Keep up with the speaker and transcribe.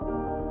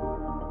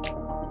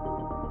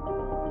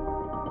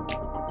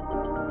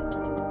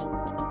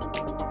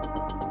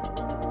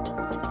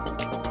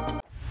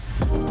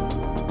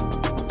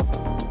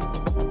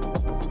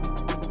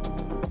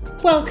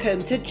Welcome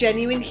to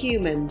Genuine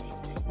Humans,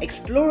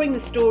 exploring the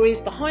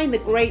stories behind the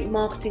great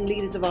marketing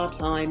leaders of our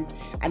time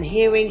and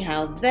hearing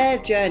how their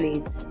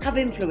journeys have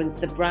influenced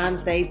the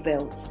brands they've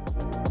built.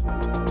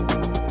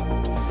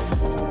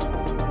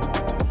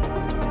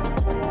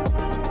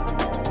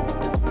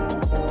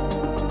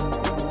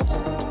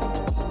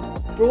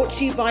 Brought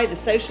to you by The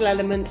Social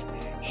Element,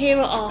 here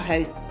are our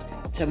hosts,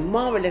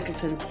 Tamara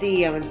Littleton,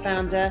 CEO and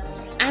founder,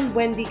 and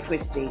Wendy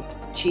Christie,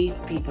 Chief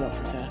People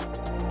Officer.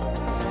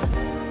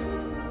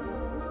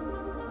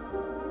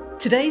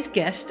 Today's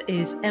guest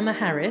is Emma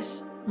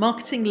Harris,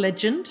 marketing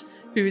legend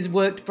who has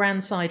worked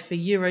brand side for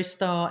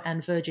Eurostar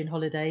and Virgin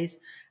Holidays,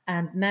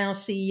 and now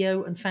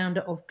CEO and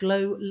founder of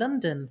Glow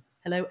London.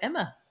 Hello,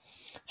 Emma.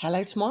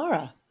 Hello,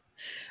 Tamara.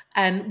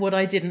 And what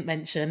I didn't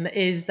mention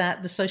is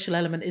that The Social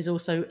Element is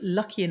also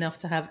lucky enough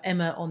to have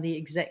Emma on the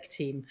exec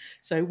team.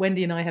 So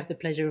Wendy and I have the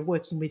pleasure of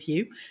working with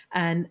you.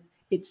 And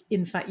it's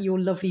in fact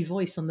your lovely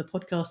voice on the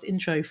podcast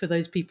intro for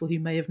those people who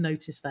may have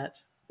noticed that.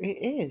 It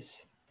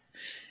is.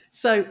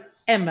 So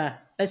Emma,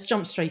 let's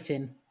jump straight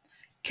in.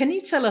 Can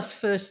you tell us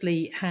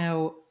firstly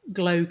how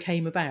Glow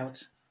came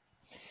about?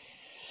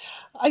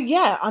 I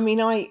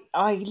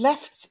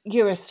left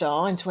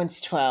Eurostar in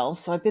 2012,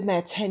 so I've been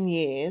there 10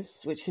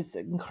 years, which is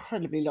an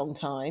incredibly long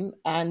time,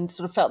 and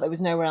sort of felt there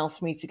was nowhere else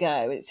for me to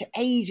go. It took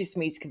ages for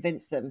me to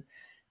convince them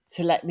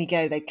to let me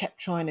go. They kept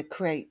trying to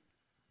create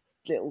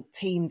little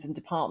teams and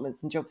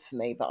departments and jobs for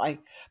me, but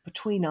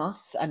between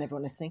us and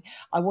everyone listening,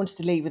 I wanted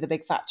to leave with a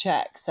big fat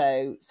check,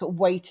 so sort of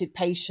waited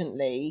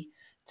patiently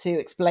to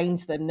explain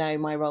to them, no,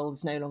 my role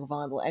is no longer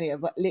viable. Anyway,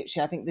 but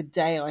literally, I think the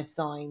day I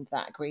signed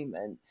that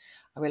agreement,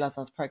 I realised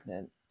I was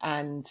pregnant,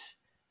 and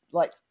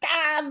like,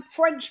 damn,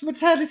 French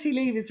maternity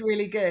leave is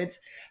really good.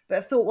 But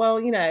I thought, well,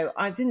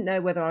 I didn't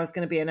know whether I was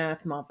going to be an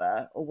earth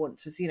mother or want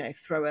to,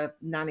 throw a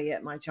nanny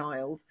at my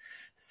child.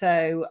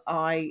 So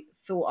I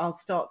thought I'll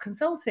start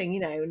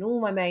consulting, and all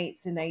my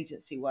mates in the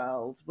agency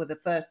world were the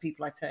first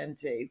people I turned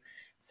to.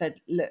 Said,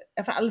 look,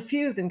 in fact, a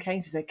few of them came to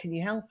me and said, can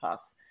you help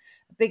us?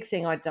 A big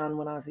thing I'd done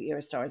when I was at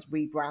Eurostar is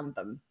rebrand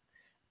them.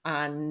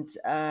 And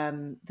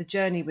the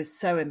journey was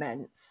so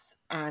immense.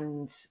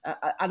 And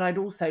I'd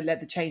also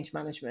led the change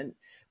management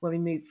when we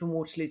moved from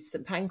Waterloo to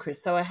St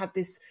Pancras. So I had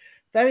this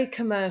very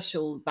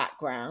commercial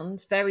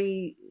background,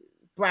 very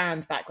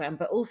brand background,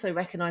 but also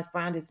recognised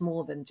brand is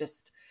more than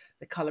just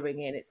the colouring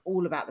in. It's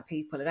all about the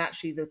people. And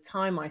actually the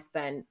time I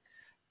spent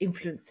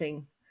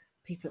influencing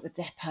people at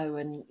the depot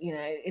and,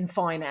 in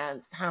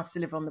finance, how to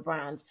deliver on the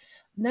brand,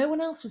 no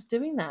one else was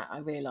doing that, I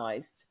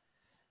realised.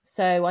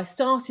 So I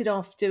started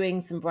off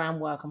doing some brand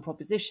work on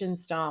proposition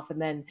stuff,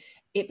 and then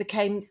it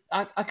became,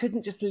 I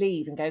couldn't just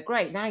leave and go,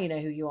 great, now you know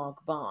who you are,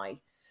 goodbye.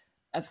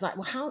 I was like,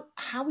 well,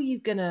 how are you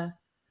going to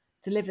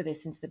deliver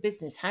this into the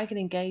business? How are you going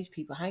to engage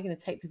people? How are you going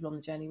to take people on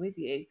the journey with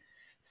you?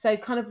 So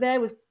kind of there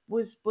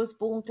was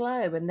born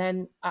Glow. And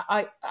then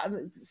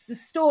the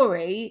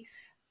story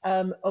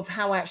of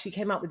how I actually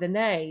came up with the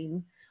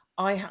name,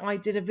 I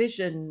did a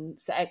vision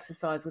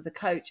exercise with a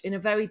coach in a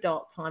very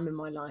dark time in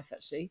my life,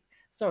 actually.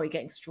 Sorry,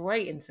 getting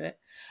straight into it,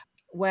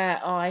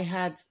 where I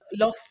had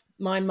lost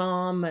my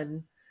mum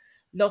and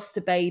lost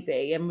a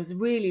baby and was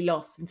really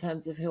lost in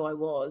terms of who I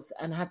was,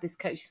 and had this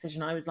coaching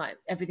session. I was like,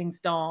 everything's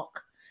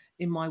dark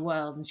in my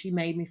world, and she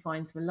made me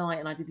find some light.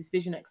 And I did this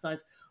vision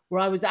exercise where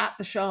I was at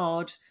the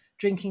Shard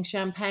drinking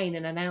champagne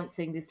and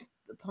announcing this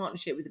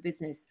partnership with the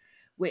business,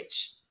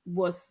 which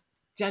was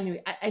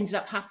ended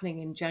up happening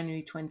in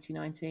January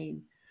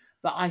 2019.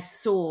 But I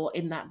saw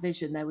in that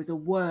vision there was a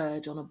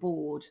word on a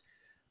board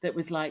that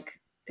was like,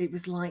 it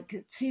was like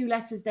two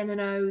letters, then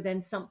an O,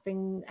 then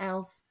something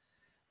else.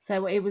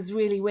 So it was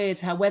really weird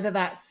how, whether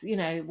that's, I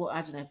don't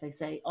know if they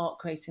say art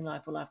creating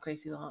life or life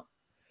creating art,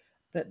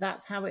 but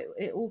that's how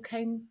it all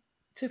came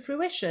to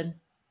fruition.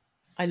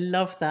 I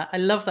love that. I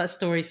love that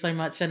story so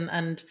much.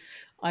 And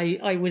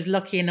I was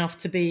lucky enough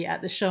to be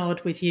at the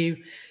Shard with you,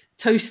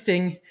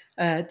 toasting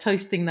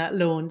that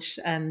launch.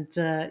 And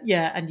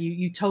and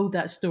you told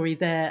that story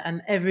there,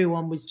 and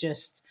everyone was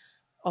just,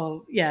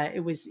 oh yeah, it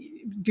was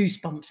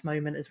goosebumps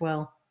moment as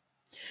well.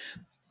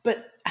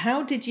 But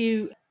how did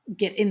you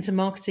get into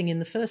marketing in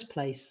the first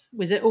place?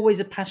 Was it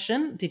always a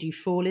passion? Did you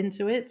fall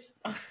into it?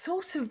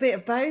 Sort of a bit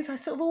of both. I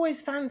sort of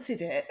always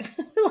fancied it,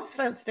 always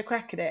fancied a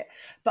crack at it,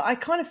 but I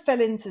kind of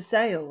fell into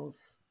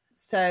sales.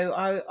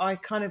 So I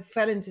kind of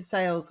fell into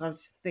sales. I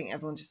just think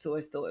everyone just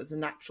always thought it was a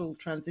natural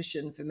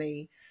transition for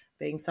me,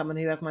 being someone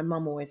who, as my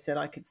mum always said,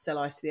 I could sell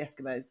ice to the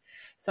Eskimos.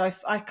 So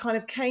I kind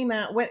of came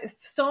out,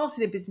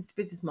 started in business to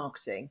business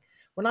marketing.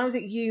 When I was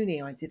at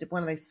uni, I did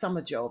one of those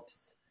summer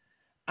jobs,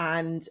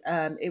 and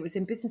it was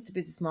in business to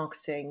business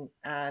marketing,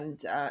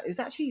 and it was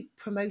actually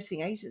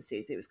promoting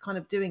agencies. It was kind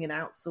of doing an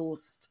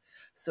outsourced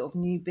sort of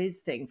new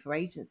biz thing for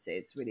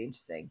agencies. Really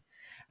interesting.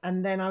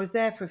 And then I was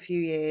there for a few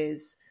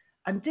years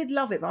and did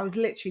love it, but I was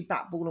literally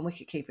bat ball and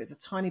wicket keeper. It's a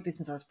tiny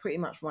business. I was pretty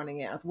much running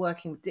it. I was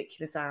working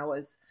ridiculous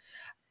hours,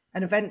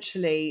 and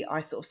eventually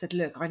I sort of said,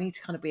 look, I need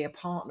to kind of be a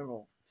partner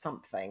or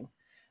something.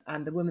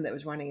 And the woman that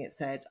was running it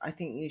said, I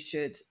think you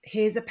should,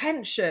 here's a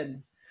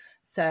pension.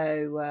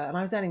 So, and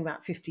I was earning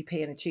about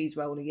 50p and a cheese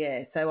roll a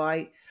year. So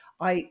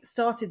I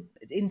started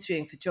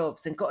interviewing for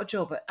jobs and got a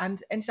job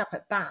and ended up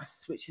at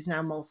Bass, which is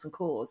now Molson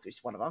Coors, which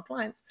is one of our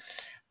clients,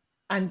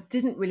 and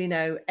didn't really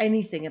know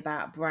anything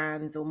about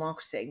brands or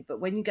marketing. But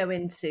when you go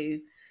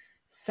into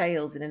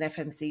sales in an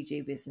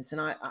FMCG business,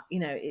 and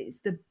it's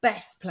the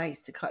best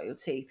place to cut your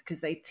teeth because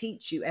they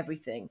teach you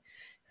everything.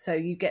 So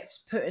you get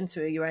put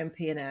into your own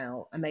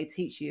P&L and they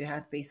teach you how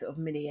to be sort of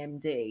mini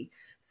MD.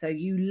 So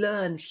you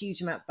learn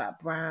huge amounts about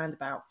brand,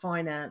 about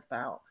finance,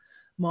 about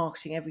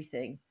marketing,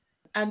 everything.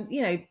 And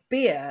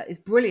beer is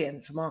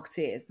brilliant for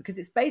marketeers because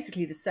it's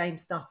basically the same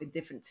stuff in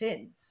different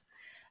tins,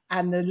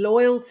 and the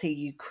loyalty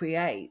you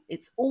create,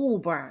 it's all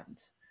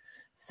brand.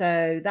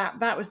 So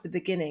that was the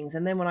beginnings.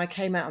 And then when I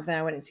came out of there,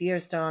 I went into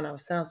Eurostar and I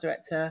was sales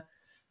director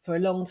for a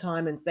long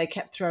time, and they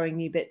kept throwing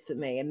new bits at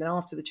me. And then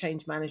after the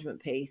change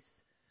management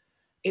piece,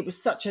 it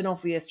was such an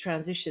obvious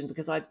transition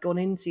because I'd gone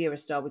into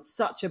Eurostar with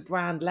such a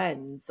brand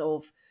lens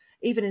of,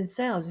 even in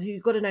sales,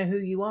 you've got to know who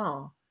you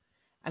are.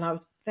 And I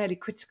was fairly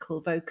critical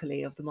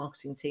vocally of the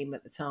marketing team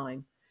at the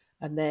time.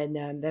 And then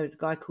there was a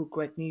guy called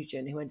Greg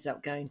Nugent who ended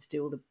up going to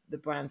do all the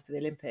brands for the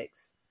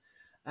Olympics.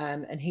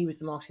 And he was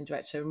the marketing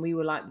director, and we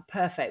were like the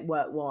perfect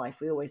work wife.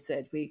 We always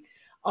said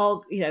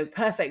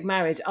perfect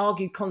marriage,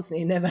 argued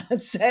constantly, never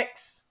had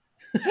sex.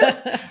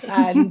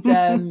 and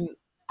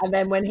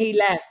then when he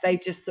left, they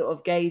just sort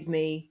of gave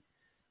me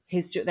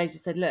they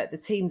just said, look, the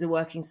teams are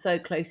working so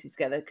closely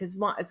together, because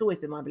it's always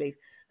been my belief,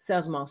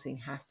 sales and marketing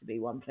has to be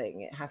one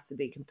thing. It has to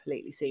be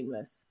completely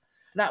seamless.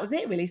 So that was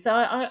it, really. So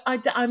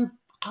I'm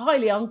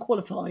highly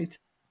unqualified.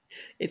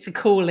 It's a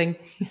calling.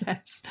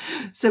 Yes.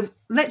 So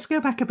let's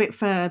go back a bit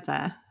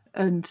further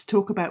and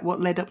talk about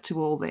what led up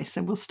to all this.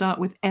 And we'll start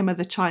with Emma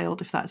the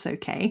child, if that's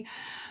okay.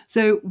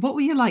 So what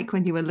were you like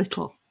when you were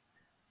little?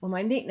 Well,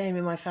 my nickname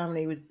in my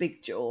family was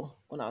Big Jaw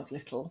when I was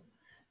little,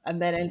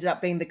 and then ended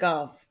up being the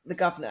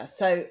governor.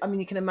 So, I mean,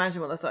 you can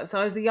imagine what that's like.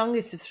 So I was the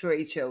youngest of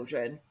 3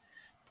 children,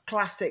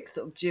 classic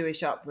sort of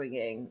Jewish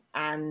upbringing.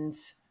 And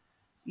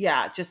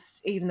yeah,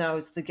 just even though I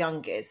was the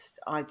youngest,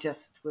 I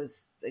just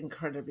was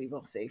incredibly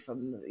bossy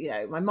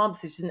my mum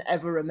said she didn't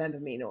ever remember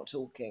me not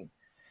talking.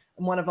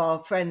 And one of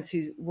our friends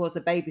who was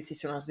a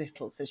babysitter when I was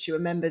little says she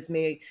remembers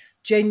me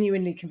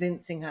genuinely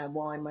convincing her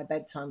why my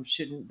bedtime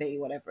shouldn't be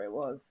whatever it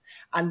was.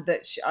 And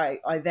that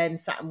I then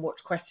sat and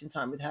watched Question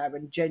Time with her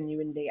and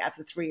genuinely, as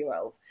a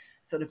 3-year-old,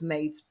 sort of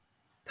made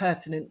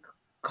pertinent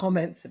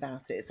comments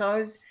about it. So I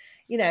was,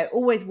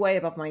 always way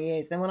above my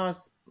years. Then when I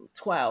was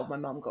 12, my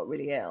mum got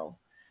really ill.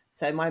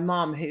 So my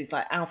mum, who's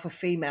like alpha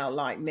female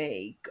like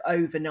me,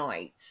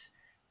 overnight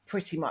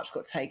pretty much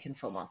got taken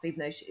from us, even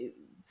though she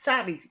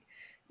sadly,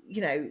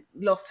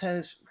 lost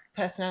her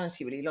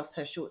personality, really lost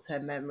her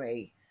short-term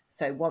memory.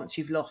 So once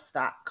you've lost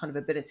that kind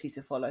of ability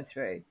to follow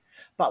through,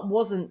 but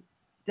wasn't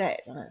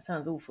dead. I know it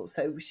sounds awful.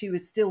 So she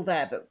was still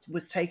there, but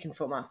was taken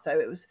from us.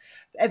 So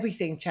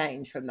everything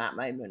changed from that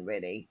moment,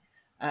 really.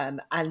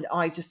 And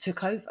I just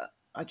took over.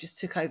 I just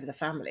took over the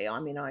family. I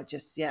mean,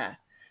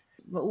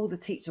 but all the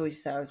teacher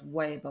always said I was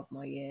way above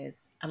my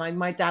years. And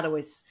my dad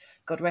always,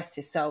 God rest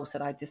his soul,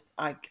 said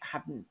I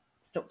haven't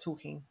stopped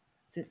talking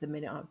since the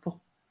minute I was born,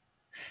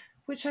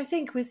 which I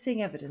think we're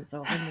seeing evidence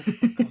of in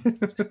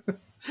this podcast.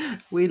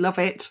 We love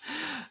it.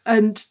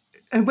 And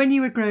when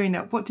you were growing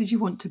up, what did you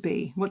want to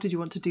be? What did you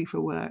want to do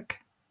for work?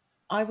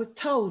 I was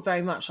told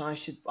very much I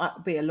should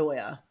be a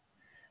lawyer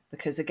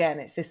because, again,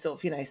 it's this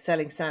sort of,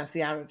 selling sound to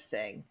the Arabs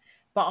thing.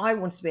 But I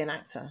wanted to be an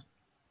actor,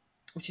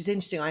 which is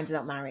interesting. I ended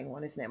up marrying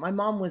one, isn't it? My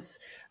mum was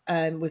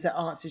at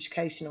Arts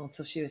Educational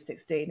until she was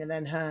 16, and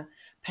then her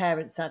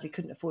parents sadly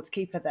couldn't afford to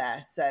keep her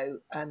there, so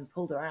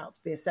pulled her out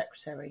to be a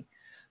secretary.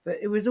 But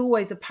it was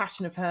always a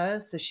passion of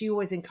hers, so she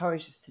always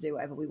encouraged us to do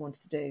whatever we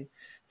wanted to do.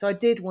 So I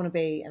did want to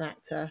be an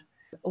actor,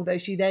 although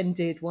she then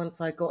did,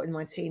 once I got in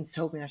my teens,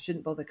 told me I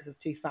shouldn't bother because I was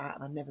too fat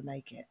and I'd never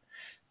make it.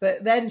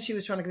 But then she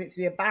was trying to convince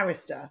me to be a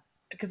barrister,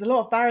 because a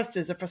lot of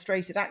barristers are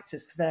frustrated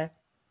actors because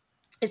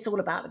it's all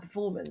about the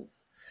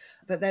performance.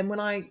 But then when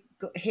I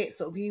hit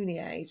sort of uni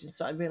age and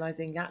started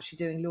realising actually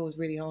doing law is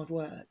really hard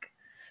work,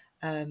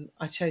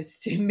 I chose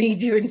to do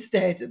media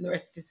instead, and the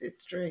rest is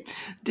history.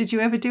 Did you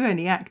ever do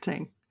any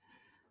acting?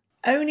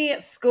 Only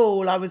at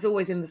school. I was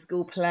always in the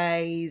school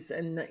plays,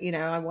 and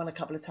I won a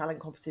couple of talent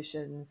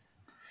competitions.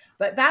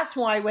 But that's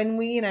why when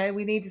we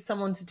needed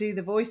someone to do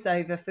the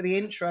voiceover for the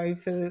intro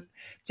for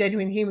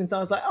Genuine Humans, I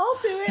was like, I'll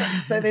do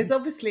it. So there's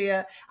obviously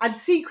and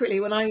secretly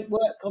when I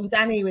work on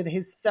Danny with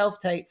his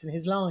self-tapes and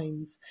his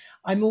lines,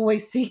 I'm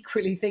always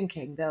secretly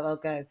thinking they'll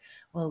go,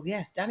 well,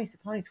 yes, Danny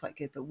Sapani's quite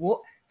good, but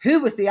who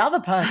was the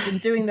other person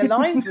doing the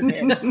lines with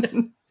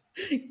him?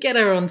 Get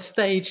her on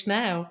stage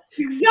now.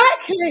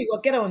 Exactly.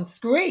 Well, get her on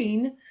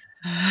screen.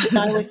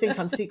 I always think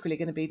I'm secretly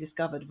going to be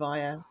discovered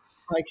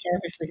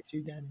vicariously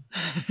through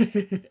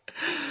Danny.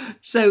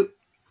 So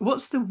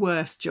what's the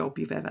worst job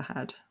you've ever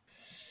had?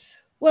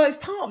 Well, it's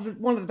part of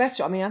one of the best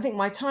jobs. I mean, I think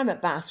my time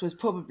at Bass was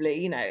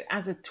probably,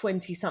 as a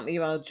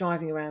 20-something-year-old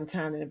driving around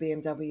town in a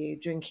BMW,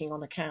 drinking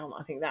on account.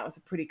 I think that was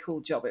a pretty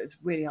cool job. It was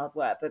really hard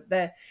work. But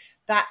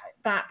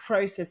that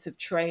process of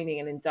training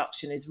and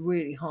induction is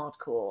really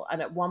hardcore.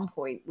 And at one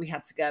point we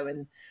had to go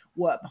and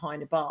work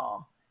behind a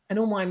bar, and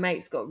all my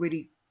mates got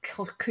really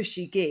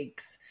cushy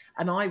gigs,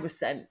 and I was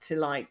sent to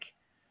like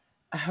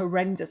a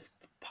horrendous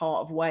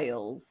part of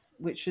Wales,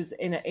 which was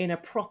in a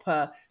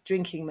proper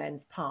drinking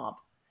men's pub.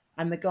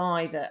 And the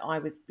guy that I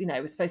was,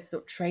 was supposed to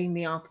sort of train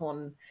me up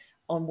on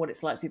what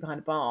it's like to be behind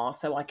a bar,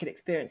 so I could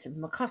experience it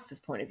from a customer's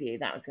point of view.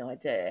 That was the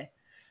idea.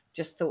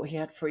 Just thought he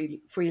had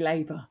free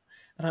labour,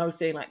 and I was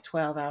doing like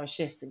 12-hour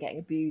shifts and getting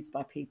abused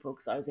by people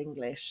because I was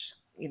English.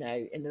 In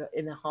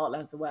the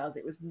heartlands of Wales,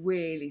 it was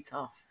really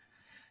tough.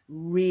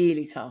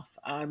 Really tough.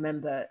 I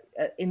remember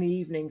in the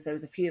evenings there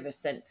was a few of us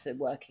sent to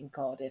work in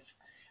Cardiff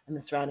and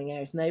the surrounding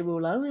areas, and they were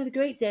all like, "Oh, we had a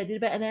great day. I did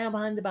about an hour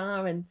behind the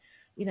bar, and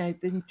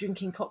been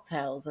drinking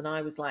cocktails." And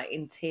I was like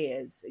in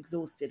tears,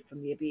 exhausted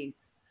from the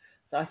abuse.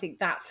 So I think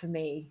that for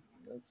me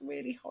was a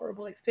really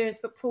horrible experience,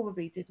 but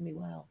probably did me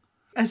well.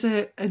 As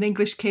an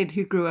English kid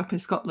who grew up in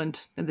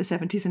Scotland in the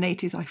 70s and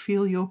 80s, I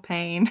feel your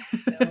pain.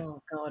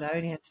 Oh God, I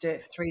only had to do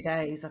it for 3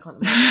 days. I can't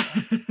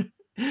imagine.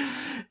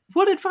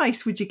 What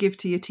advice would you give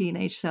to your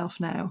teenage self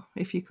now,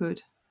 if you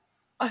could?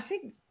 I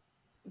think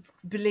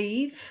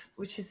believe,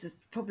 which is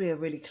probably a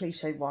really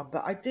cliche one,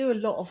 but I do a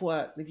lot of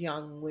work with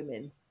young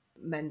women,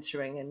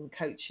 mentoring and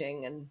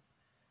coaching, and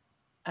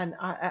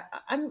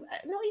I'm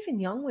not even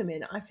young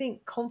women. I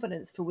think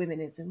confidence for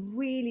women is a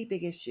really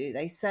big issue.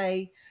 They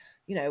say,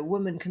 a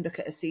woman can look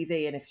at a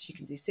CV, and if she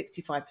can do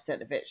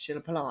 65% of it, she'll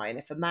apply. And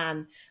if a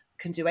man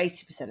can do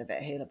 80% of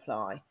it, he'll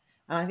apply.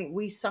 And I think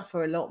we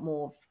suffer a lot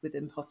more with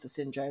imposter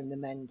syndrome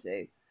than men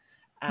do.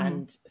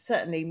 And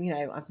certainly,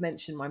 I've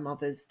mentioned my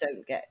mother's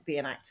 "don't be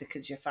an actor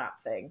because you're fat"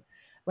 thing.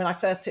 When I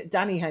first took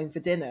Danny home for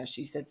dinner,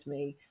 she said to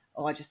me,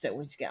 "Oh, I just don't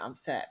want you to get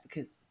upset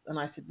and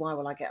I said, "Why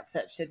will I get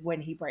upset?" She said, "When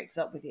he breaks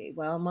up with you."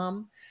 Well,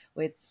 Mum,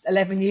 we're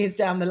 11 years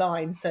down the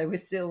line, so we're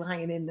still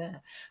hanging in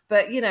there.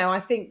 But, I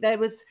think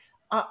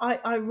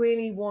I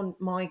really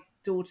want my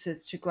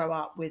daughters to grow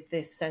up with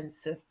this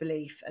sense of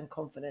belief and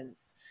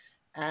confidence.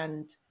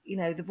 And,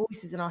 the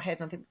voices in our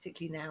head, and I think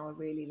particularly now, are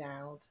really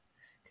loud,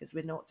 because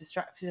we're not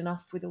distracted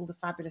enough with all the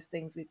fabulous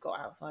things we've got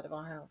outside of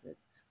our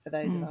houses for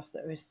those of us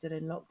that are still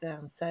in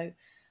lockdown. So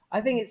I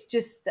think it's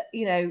just that,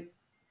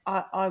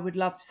 I would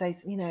love to say,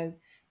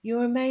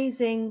 you're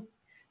amazing,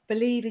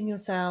 believe in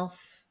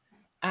yourself,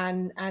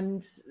 and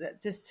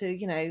just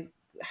to,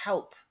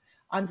 help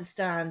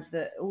understand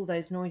that all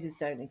those noises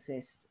don't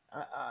exist.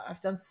 I've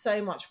done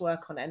so much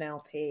work on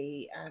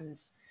NLP and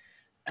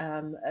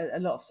a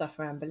lot of stuff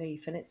around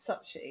belief, and it's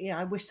such,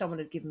 I wish someone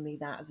had given me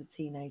that as a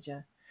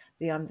teenager,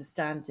 the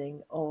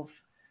understanding of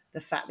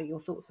the fact that your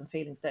thoughts and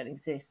feelings don't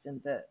exist,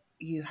 and that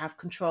you have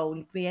control.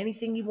 You can be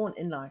anything you want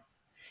in life.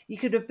 You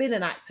could have been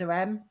an actor,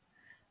 Em,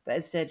 but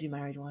instead you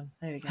married one.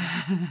 There we go.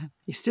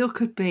 You still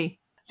could be.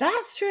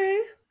 That's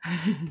true.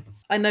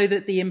 I know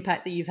that the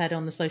impact that you've had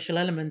on the social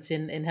element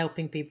in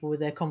helping people with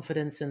their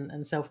confidence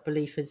and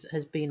self-belief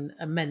has been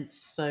immense.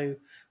 So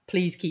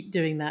please keep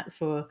doing that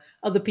for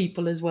other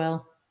people as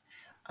well.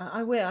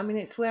 I will. I mean,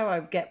 it's where I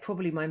get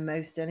probably my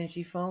most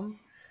energy from.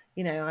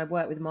 I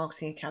work with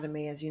Marketing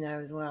Academy, as you know,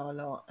 as well, a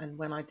lot. And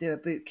when I do a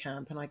boot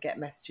camp and I get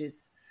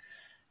messages,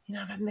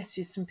 I've had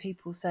messages from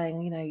people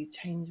saying, you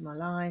changed my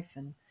life,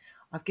 and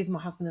I've given my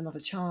husband another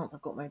chance.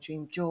 I've got my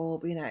dream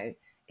job.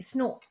 It's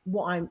not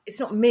it's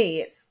not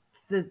me. It's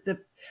the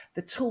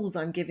tools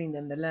I'm giving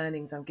them, the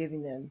learnings I'm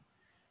giving them.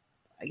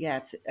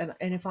 Yeah. And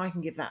if I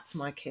can give that to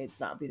my kids,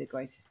 that would be the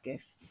greatest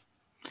gift.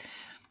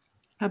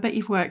 I bet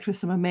you've worked with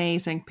some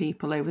amazing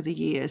people over the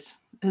years.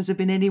 Has there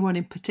been anyone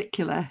in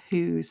particular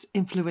who's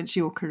influenced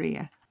your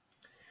career?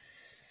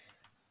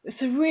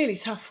 It's a really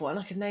tough one.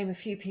 I could name a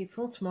few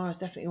people. Tomorrow's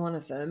definitely one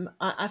of them.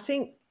 I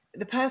think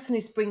the person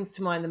who springs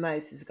to mind the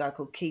most is a guy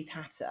called Keith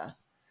Hatter,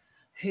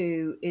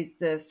 who is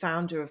the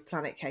founder of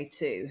Planet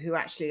K2, who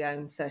actually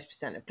own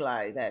 30% of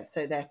Glow.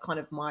 They're kind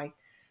of my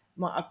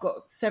I've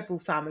got several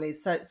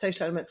families. So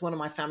Social Element's one of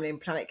my family, and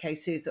Planet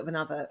K2 is sort of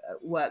another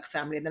work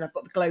family. And then I've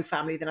got the Glow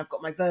family. Then I've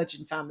got my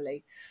Virgin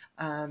family.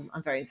 I'm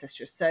very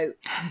incestuous.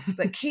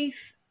 But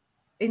Keith,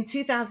 in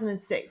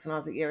 2006, when I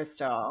was at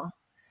Eurostar,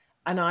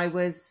 and I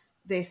was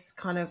this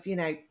kind of,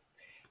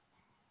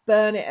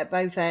 burn it at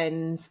both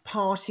ends,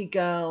 party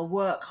girl,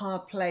 work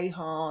hard, play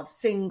hard,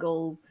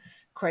 single,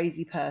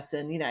 crazy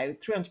person,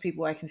 300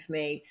 people working for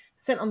me,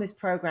 sent on this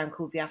program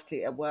called the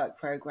Athlete at Work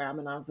program.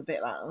 And I was a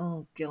bit like,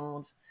 oh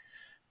God,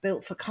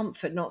 built for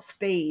comfort, not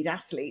speed.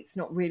 Athletes,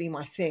 not really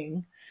my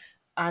thing.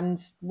 And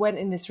went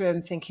in this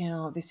room thinking,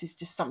 oh, this is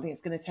just something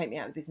that's going to take me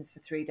out of the business for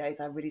 3 days.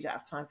 I really don't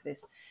have time for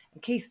this.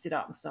 And Keith stood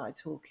up and started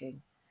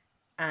talking,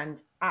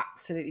 and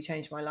absolutely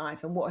changed my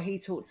life. And what he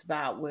talked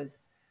about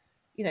was,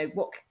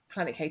 what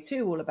Planet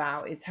K2 all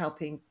about is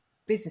helping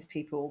business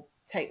people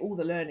take all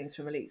the learnings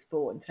from elite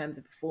sport in terms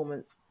of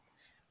performance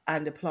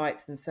and apply it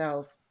to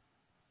themselves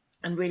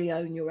and really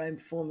own your own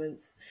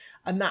performance.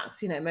 And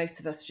that's, most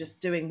of us are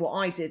just doing what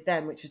I did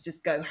then, which was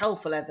just go hell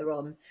for leather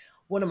on,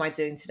 what am I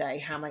doing today?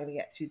 How am I going to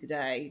get through the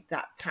day?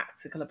 That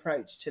tactical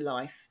approach to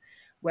life,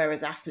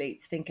 Whereas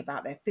athletes think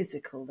about their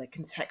physical, their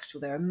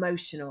contextual, their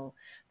emotional,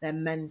 their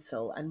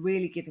mental, and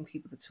really giving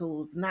people the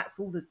tools. And that's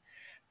all the,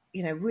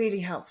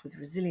 really helps with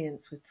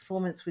resilience, with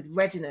performance, with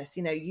readiness.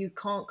 You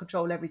can't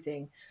control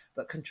everything,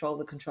 but control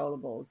the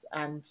controllables.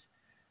 And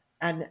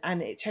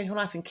it changed my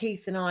life. And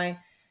Keith and I,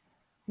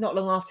 not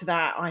long after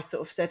that, I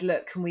sort of said,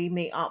 look, can we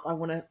meet up? I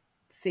want to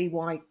see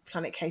why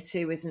Planet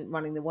K2 isn't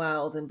running the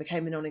world, and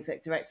became a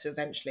non-exec director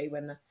eventually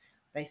when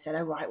they said,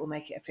 oh, right, we'll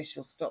make it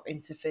official, stop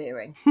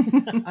interfering.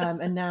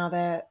 And now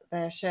they're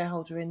a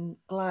shareholder in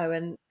Glow.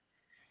 And,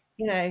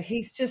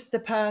 he's just the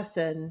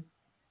person,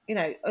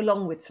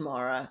 along with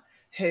Tamara,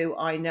 who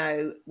I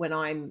know when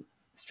I'm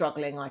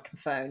struggling, I can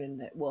phone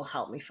and it will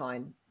help me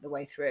find the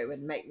way through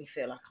and make me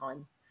feel like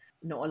I'm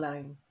not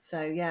alone.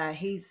 So yeah,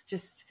 he's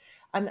just,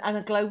 and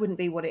a Glow wouldn't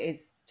be what it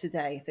is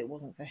today if it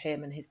wasn't for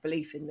him and his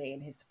belief in me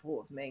and his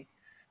support of me.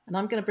 And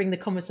I'm going to bring the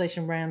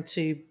conversation round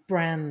to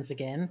brands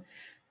again.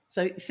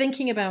 So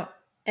thinking about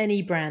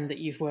any brand that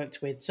you've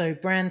worked with, so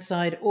brand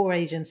side or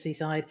agency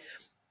side,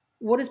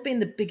 what has been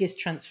the biggest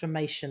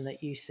transformation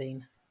that you've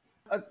seen?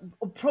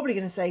 I'm probably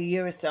going to say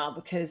Eurostar,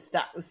 because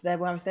that was there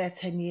where I was there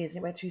 10 years and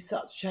it went through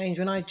such change.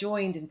 When I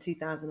joined in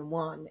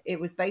 2001, it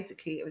was 8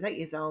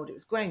 years old. It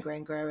was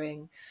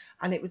growing.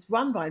 And it was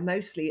run by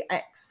mostly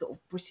ex sort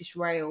of British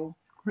Rail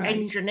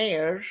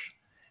engineers,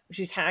 which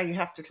is how you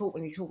have to talk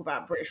when you talk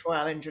about British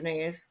Rail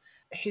engineers,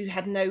 who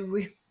had no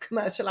real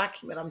commercial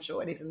acumen. I'm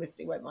sure any of them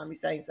listening won't mind me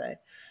saying so.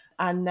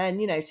 And then,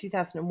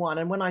 2001.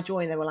 And when I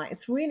joined, they were like,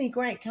 it's really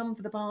great. Come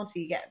for the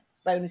party. You get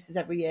bonuses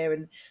every year.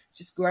 And it's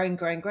just growing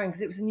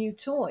because it was a new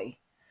toy.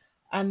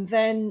 And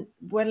then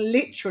when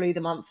literally the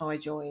month I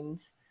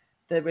joined,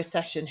 the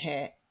recession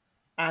hit.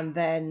 And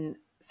then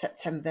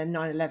September, then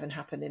 9/11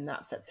 happened in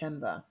that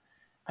September.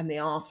 And the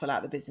arse fell out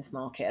of the business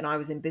market. And I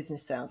was in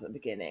business sales at the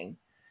beginning.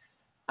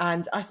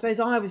 And I suppose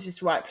I was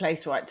just right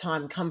place, right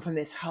time, come from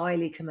this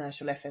highly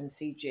commercial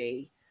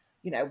FMCG.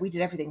 We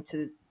did everything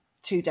to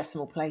 2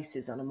 decimal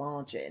places on a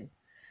margin.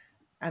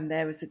 And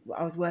I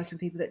was working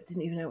with people that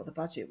didn't even know what the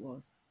budget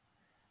was.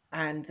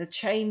 And the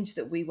change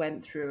that we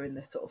went through in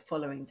the sort of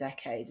following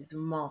decade is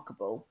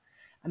remarkable.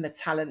 And the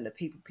talent that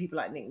people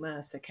like Nick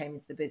Mercer came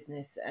into the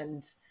business,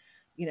 and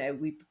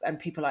and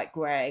people like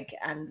Greg,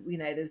 and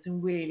there was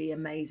some really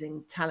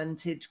amazing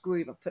talented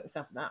group. I put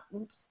myself in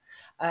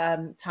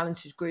that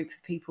talented group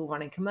of people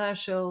running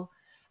commercial.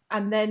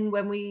 And then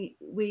when we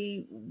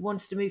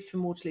wanted to move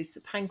from Waterloo to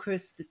St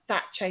Pancras,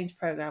 that change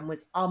program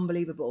was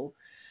unbelievable.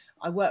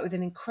 I worked with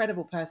an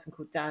incredible person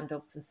called Dan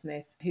Dobson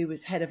Smith, who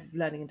was head of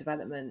learning and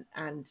development,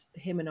 and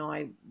him and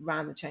I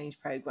ran the change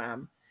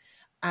program.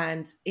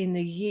 And in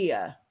a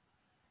year,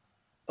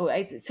 or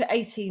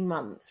 18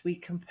 months, we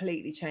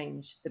completely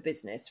changed the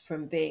business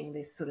from being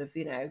this sort of,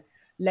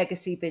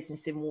 legacy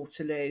business in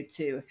Waterloo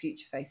to a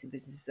future-facing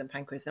business in St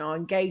Pancras. And our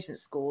engagement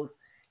scores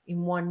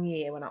in 1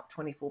 year went up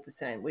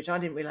 24%, which I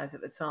didn't realise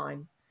at the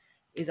time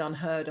is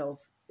unheard of.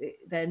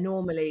 They're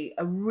normally,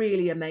 a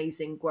really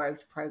amazing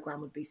growth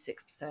program would be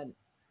 6%.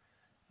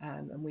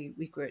 And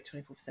we grew at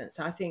 24%.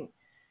 So I think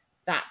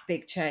that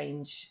big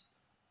change,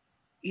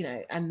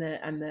 and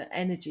the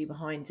energy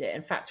behind it.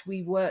 In fact,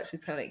 we worked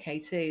with Planet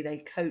K2. They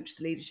coached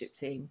the leadership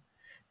team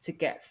to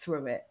get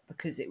through it,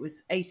 because it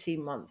was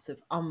 18 months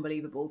of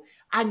unbelievable,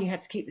 and you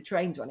had to keep the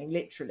trains running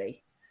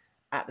literally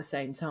at the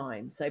same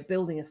time. So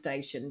building a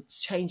station,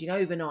 changing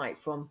overnight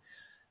from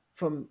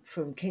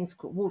King's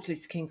Waterloo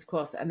to King's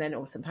Cross, and then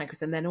also St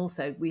Pancras, and then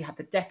also we had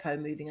the depot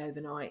moving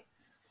overnight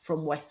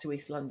from West to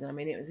East London. I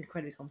mean, it was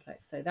incredibly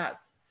complex. So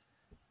that's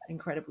an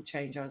incredible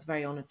change. I was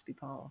very honoured to be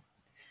part of.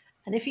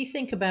 And if you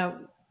think about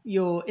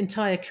your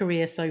entire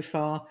career so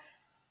far,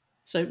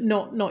 so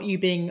not you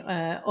being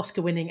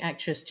Oscar-winning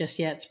actress just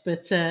yet,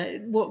 but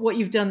what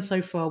you've done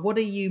so far, what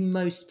are you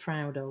most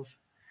proud of?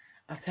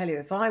 I'll tell you,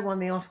 if I won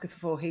the Oscar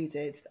before he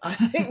did, I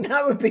think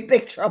that would be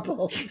big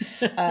trouble.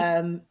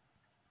 I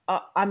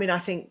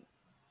think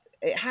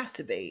it has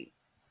to be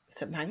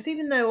St Pancras,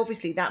 even though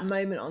obviously that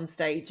moment on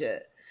stage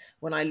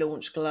when I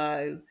launched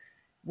Glow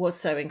was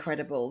so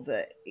incredible,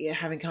 that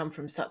having come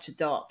from such a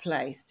dark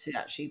place to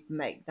actually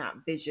make that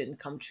vision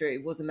come true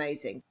was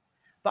amazing.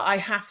 But I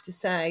have to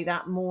say,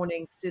 that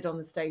morning, stood on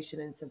the station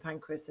in St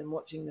Pancras and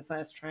watching the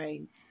first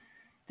train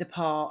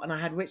depart, and I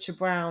had Richard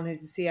Brown, who's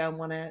the CEO,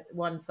 on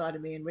one side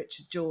of me, and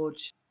Richard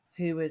George,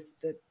 who was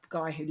the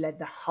guy who led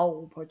the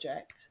whole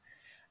project.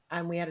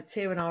 And we had a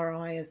tear in our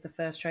eye as the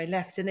first train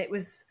left. And it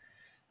was,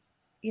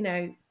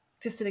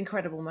 just an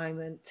incredible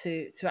moment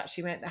to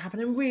actually make that happen.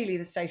 And really,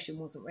 the station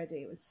wasn't ready.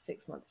 It was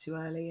 6 months too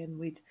early, and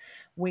we'd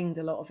winged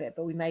a lot of it,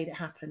 but we made it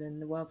happen,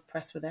 and the world's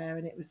press were there,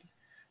 and it was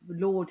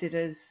lauded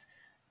as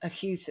a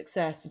huge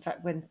success. In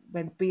fact, when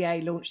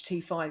BA launched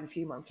T5 a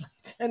few months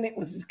later, and it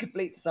was a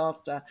complete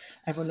disaster,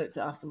 everyone looked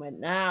at us and went,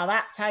 now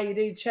that's how you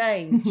do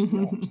change.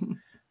 Not.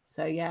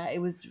 So yeah,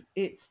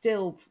 it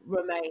still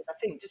remains, I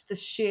think, just the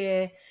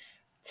sheer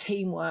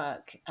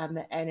teamwork and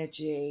the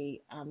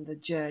energy and the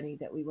journey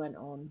that we went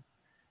on.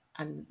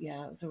 And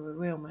yeah, it was a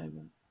real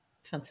moment.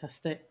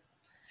 Fantastic.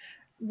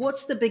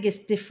 What's the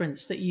biggest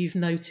difference that you've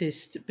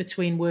noticed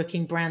between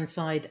working brand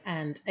side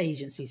and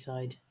agency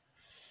side?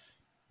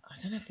 I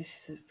don't know if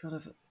this is a sort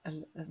of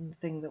a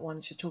thing that one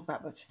should talk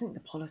about, but I just think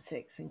the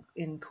politics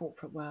in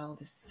corporate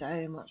world is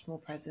so much more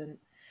present.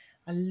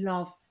 I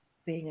love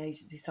being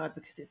agency side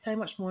because it's so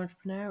much more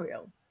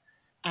entrepreneurial,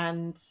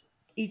 and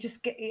you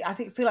just get. I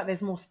think feel like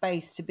there's more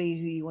space to be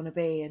who you want to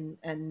be,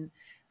 and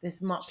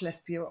there's much less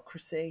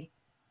bureaucracy.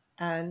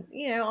 And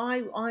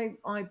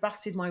I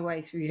busted my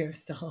way through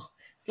Eurostar,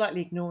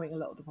 slightly ignoring a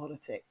lot of the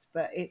politics,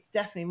 but it's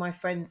definitely my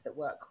friends that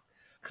work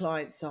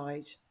client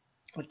side.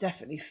 I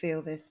definitely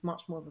feel there's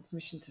much more of a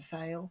permission to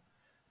fail.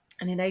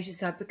 And in agency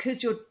side,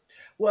 because you're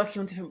working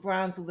on different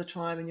brands all the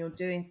time and you're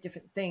doing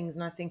different things,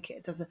 and I think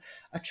it does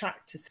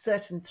attract a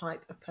certain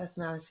type of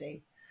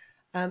personality.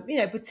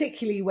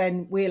 Particularly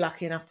when we're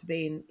lucky enough to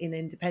be in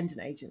independent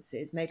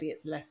agencies, maybe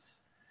it's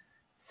less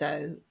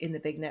so in the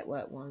big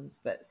network ones,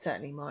 but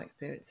certainly my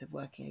experience of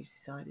working agency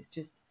side is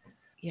just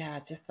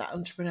that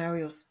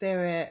entrepreneurial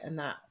spirit and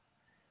that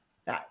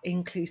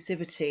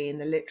inclusivity in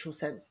the literal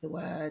sense of the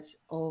word,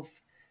 of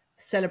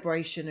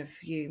celebration of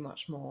you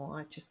much more.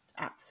 I just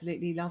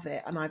absolutely love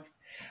it. And I've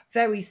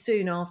very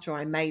soon after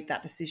I made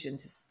that decision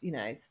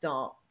to,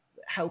 start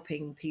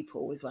helping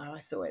people as well, I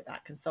saw it,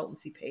 that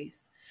consultancy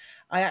piece.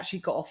 I actually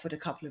got offered a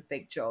couple of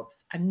big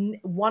jobs, and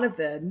one of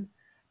them,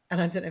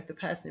 and I don't know if the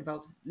person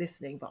involved is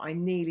listening, but I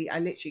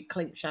literally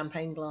clinked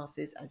champagne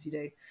glasses, as you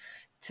do,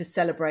 to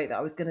celebrate that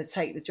I was going to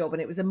take the job.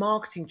 And it was a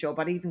marketing job.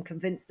 I'd even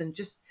convinced them,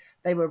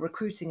 they were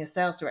recruiting a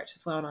sales director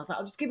as well. And I was like,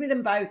 I'll just give me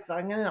them both because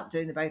I'm going to end up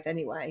doing them both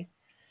anyway.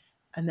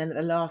 And then at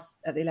the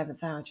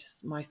 11th hour,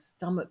 just my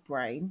stomach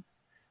brain,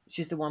 which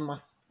is the one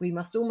we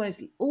must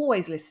almost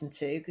always listen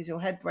to, because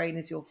your head brain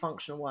is your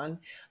functional one,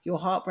 your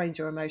heart brain is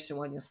your emotional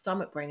one, your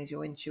stomach brain is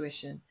your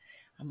intuition.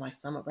 And my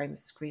stomach brain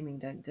was screaming,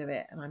 don't do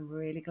it. And I'm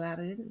really glad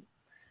I didn't,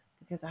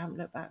 because I haven't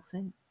looked back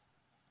since.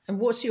 And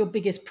what's your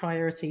biggest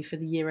priority for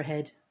the year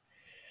ahead?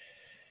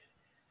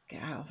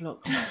 Get out of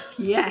lockdown.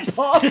 Yes.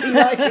 Party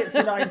like it's the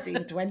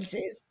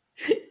 1920s.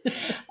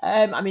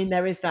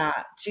 There is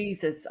that.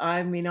 Jesus. I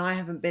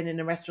haven't been in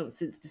a restaurant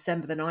since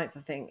December the 9th,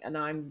 I think. And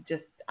I'm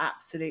just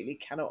absolutely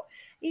cannot,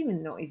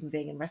 not even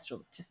being in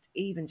restaurants, just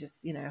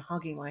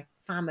hugging my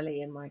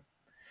family and my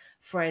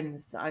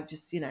friends. I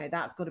just,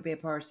 that's got to be a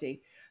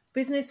priority.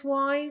 Business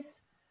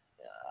wise,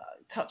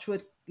 touch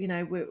wood,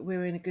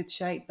 we're in a good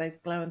shape,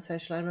 both Glow and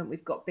Social Element.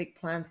 We've got big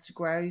plans to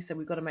grow, so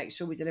we've got to make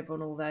sure we deliver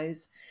on all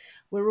those.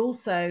 We're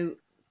also,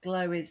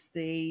 Glow is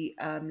the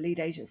lead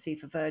agency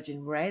for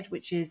Virgin Red,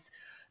 which is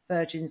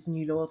Virgin's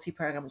new loyalty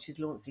program, which is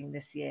launching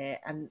this year,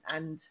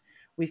 and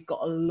we've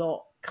got a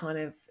lot kind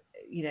of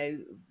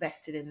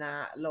vested in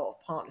that, a lot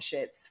of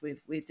partnerships.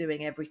 We're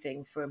doing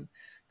everything from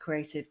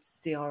creative to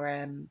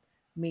CRM,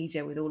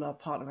 media with all our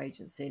partner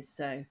agencies.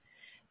 So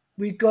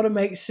we've got to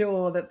make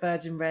sure that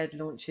Virgin Red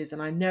launches,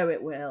 and I know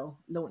it will,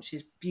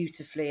 launches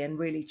beautifully and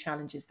really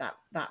challenges that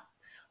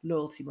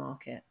loyalty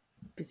market.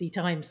 Busy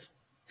times.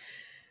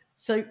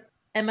 So,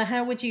 Emma,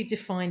 how would you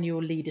define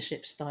your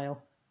leadership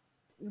style?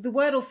 The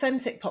word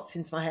authentic popped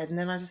into my head, and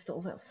then I just thought,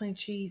 oh, that's so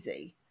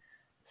cheesy.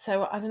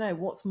 So I don't know,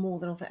 what's more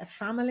than authentic?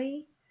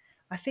 Family?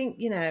 I think,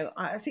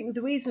 I think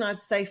the reason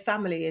I'd say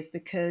family is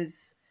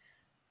because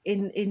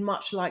in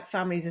much like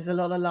families, there's a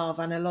lot of love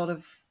and a lot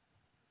of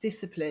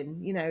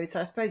discipline, so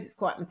I suppose it's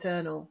quite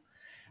maternal.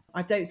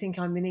 I don't think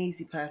I'm an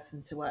easy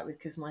person to work with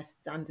because my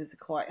standards are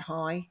quite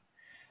high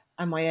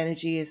and my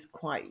energy is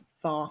quite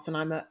fast. And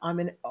I'm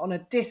on a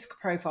disc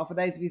profile. For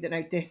those of you that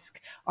know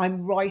disc,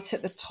 I'm right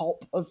at the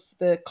top of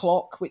the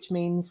clock, which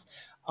means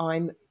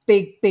I'm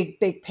big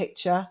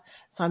picture.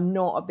 So I'm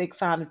not a big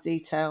fan of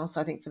detail.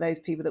 So I think for those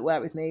people that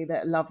work with me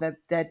that love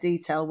their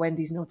detail,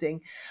 Wendy's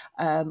nodding,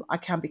 I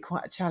can be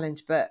quite a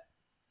challenge. But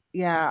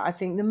yeah, I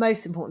think the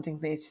most important thing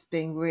for me is just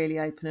being really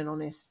open and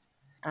honest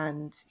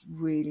and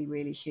really,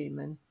 really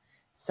human.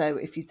 So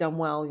if you've done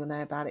well, you'll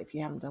know about it. If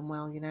you haven't done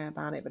well, you know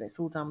about it. But it's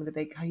all done with a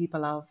big heap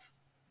of love.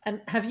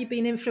 And have you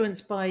been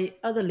influenced by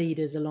other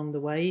leaders along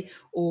the way,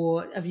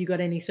 or have you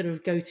got any sort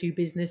of go-to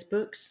business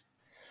books?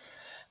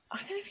 I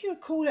don't know if you would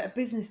call it a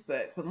business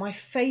book, but my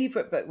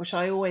favourite book, which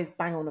I always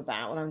bang on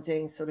about when I'm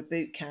doing sort of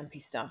boot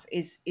campy stuff,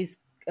 is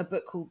a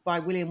book by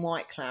William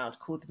Whitecloud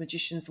called The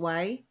Magician's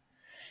Way.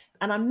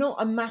 And I'm not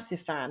a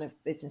massive fan of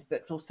business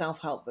books or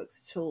self-help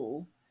books at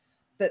all.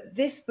 But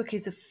this book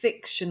is a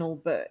fictional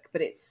book,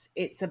 but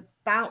it's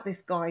about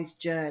this guy's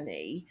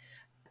journey.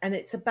 And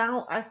it's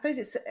about, I suppose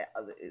it's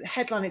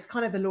headline, it's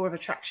kind of the law of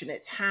attraction.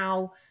 It's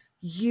how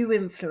you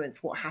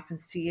influence what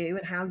happens to you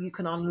and how you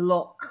can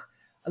unlock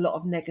a lot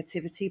of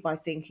negativity by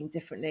thinking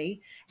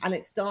differently. And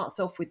it starts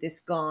off with this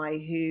guy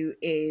who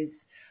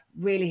is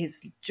really,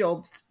 his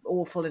job's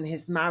awful and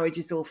his marriage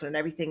is awful and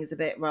everything is a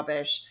bit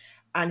rubbish.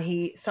 And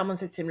someone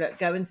says to him, look,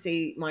 go and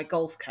see my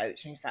golf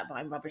coach. And he's like, but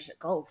I'm rubbish at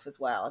golf as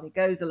well. And he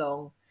goes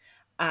along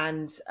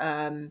and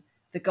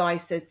the guy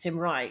says to him,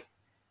 right,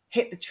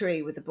 hit the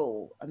tree with the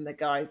ball. And the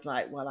guy's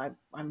like, well,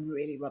 I'm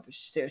really rubbish.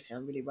 Seriously,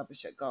 I'm really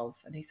rubbish at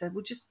golf. And he said,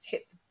 well, just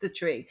hit the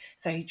tree.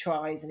 So he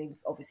tries and he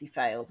obviously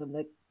fails. And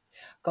the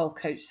golf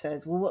coach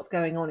says, well, what's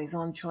going on? He's,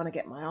 I'm trying to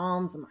get my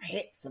arms and my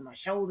hips and my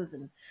shoulders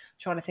and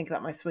trying to think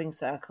about my swing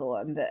circle.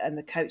 And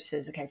the coach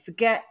says, okay,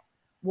 forget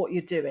what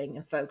you're doing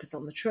and focus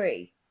on the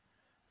tree.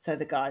 So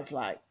the guy's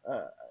like,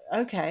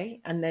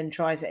 okay, and then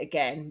tries it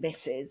again,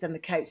 misses. And the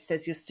coach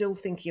says, you're still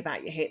thinking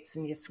about your hips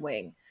and your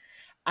swing.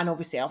 And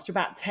obviously after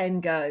about 10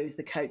 goes,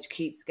 the coach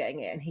keeps getting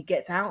it and he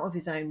gets out of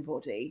his own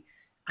body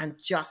and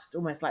just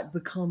almost like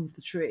becomes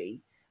the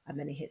tree. And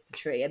then he hits the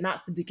tree. And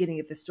that's the beginning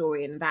of the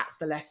story. And that's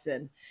the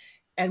lesson.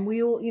 And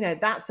we all,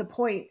 that's the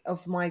point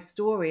of my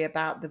story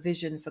about the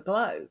vision for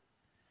Glow,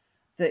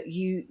 that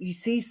you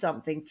see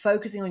something,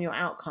 focusing on your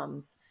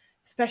outcomes,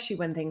 especially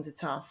when things are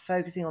tough,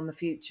 focusing on the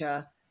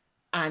future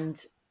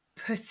and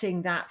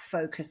putting that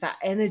focus, that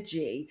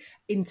energy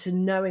into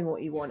knowing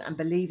what you want and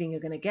believing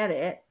you're going to get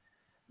it.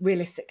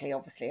 Realistically,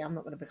 obviously, I'm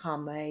not going to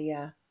become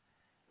a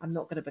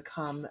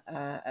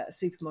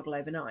supermodel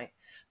overnight,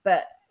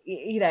 but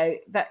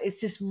that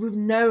it's just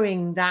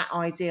knowing that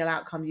ideal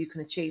outcome you can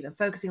achieve and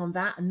focusing on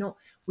that, and not,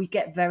 we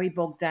get very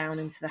bogged down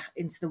into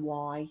the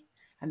why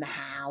and the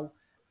how,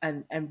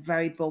 and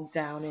very bogged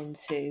down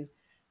into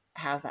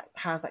how's that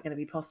going to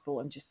be possible,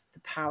 and just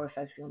the power of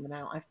focusing on the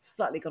now. I've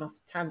slightly gone off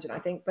tangent, I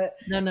think, but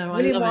No,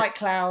 William I love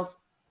Whitecloud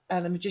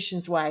and The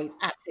Magician's Way is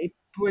absolutely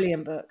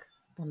brilliant book.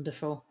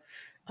 Wonderful.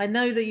 I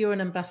know that you're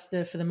an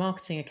ambassador for the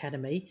Marketing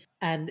Academy,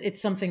 and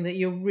it's something that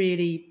you're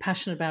really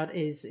passionate about,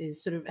 is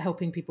sort of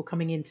helping people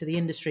coming into the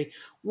industry.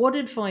 What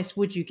advice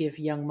would you give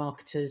young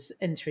marketers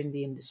entering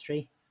the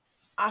industry?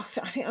 I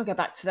think I'll go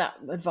back to that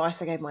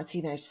advice I gave my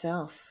teenage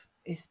self,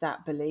 is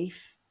that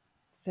belief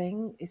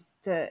thing, is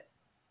that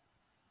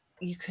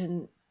you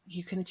can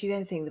achieve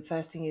anything. The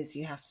first thing is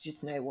you have to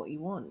just know what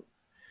you want.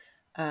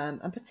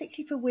 And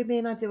particularly for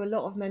women, I do a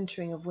lot of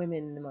mentoring of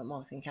women in the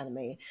Marketing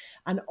Academy.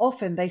 And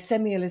often they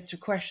send me a list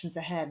of questions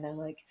ahead and they're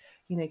like,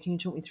 can you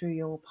talk me through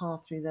your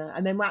path through the...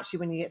 And then actually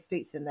when you get to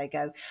speak to them, they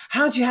go,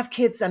 how do you have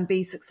kids and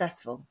be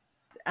successful?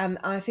 And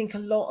I think a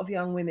lot of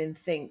young women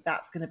think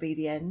that's going to be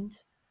the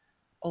end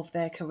of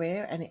their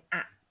career. And it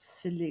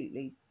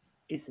absolutely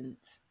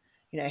isn't.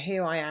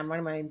 Here I am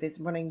running my own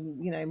business, running,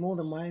 more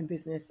than my own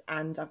business.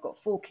 And I've got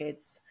 4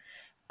 kids.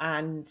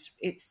 And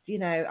it's,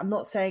 I'm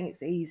not saying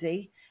it's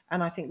easy.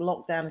 And I think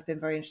lockdown has been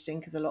very interesting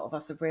because a lot of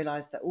us have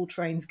realised that all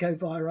trains go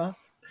via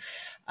us.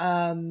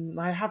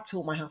 I have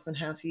taught my husband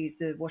how to use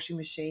the washing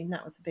machine.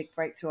 That was a big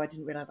breakthrough I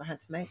didn't realise I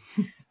had to make.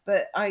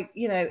 But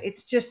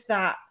it's just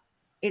that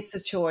it's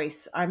a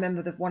choice. I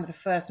remember one of the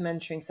first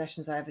mentoring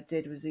sessions I ever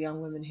did was a young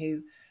woman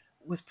who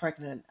was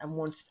pregnant and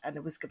was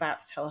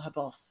about to tell her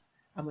boss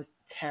and was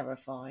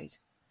terrified.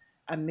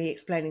 And me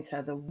explaining to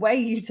her, the way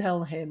you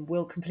tell him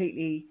will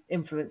completely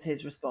influence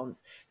his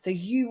response. So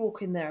you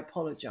walk in there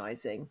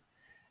apologising,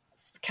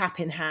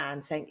 cap in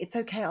hand, saying, it's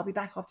okay, I'll be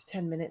back after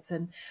 10 minutes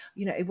and,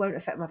 it won't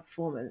affect my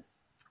performance.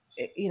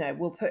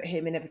 We'll put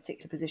him in a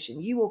particular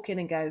position. You walk in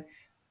and go,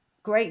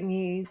 great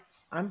news,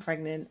 I'm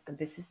pregnant and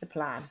this is the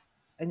plan,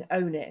 and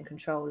own it and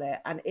control it.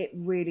 And it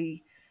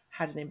really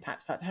had an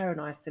impact. In fact, her and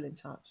I are still in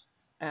touch.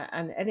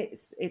 And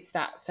it's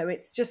that. So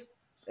it's just,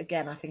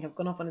 again, I think I've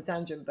gone off on a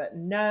tangent, but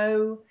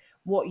know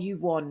what you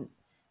want.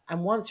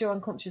 And once your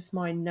unconscious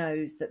mind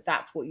knows that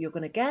that's what you're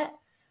going to get,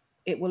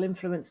 it will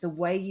influence the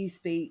way you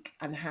speak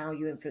and how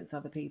you influence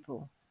other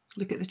people.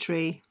 Look at the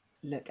tree.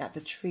 Look at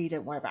the tree.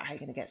 Don't worry about how you're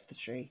going to get to the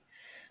tree.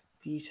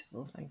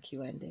 Beautiful. Thank you,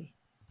 Wendy.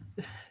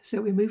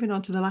 So we're moving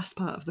on to the last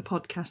part of the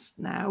podcast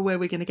now, where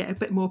we're going to get a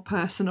bit more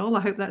personal.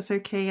 I hope that's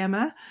okay,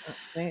 Emma.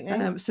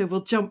 Absolutely. So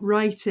we'll jump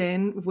right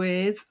in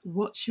with,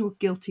 what's your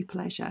guilty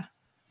pleasure?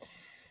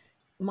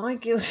 My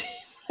guilty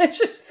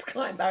pleasure is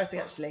quite embarrassing,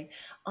 actually.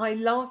 I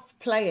love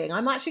playing.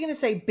 I'm actually going to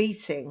say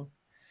beating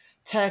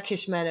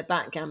Turkish men at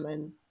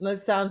backgammon.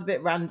 That sounds a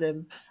bit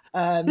random.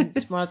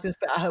 Tomorrow's going to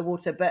spit out her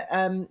water, but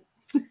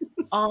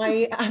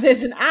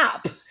there's an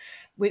app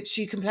which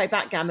you can play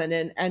backgammon,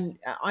 and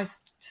I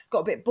just got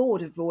a bit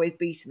bored of always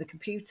beating the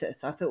computer,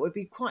 so I thought it would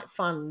be quite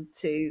fun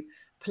to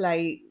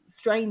play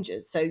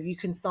strangers. So you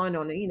can sign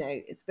on,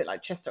 it's a bit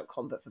like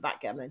chess.com but for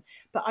backgammon.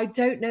 But I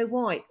don't know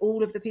why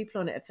all of the people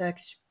on it are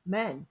Turkish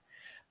men.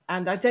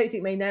 And I don't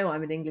think they know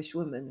I'm an English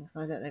woman, because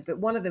I don't know. But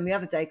one of them the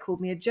other day called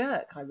me a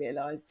jerk, I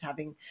realised,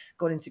 having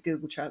gone into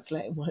Google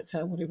Translate and worked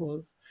out what it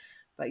was.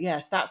 But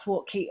yes, that's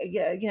what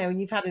when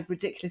you've had a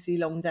ridiculously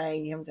long day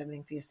and you haven't done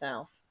anything for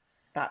yourself,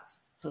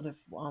 that's sort of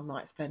what I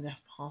might spend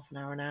half an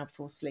hour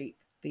before sleep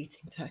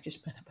beating Turkish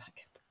men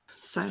back.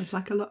 Sounds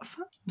like a lot of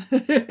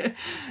fun.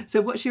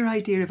 So what's your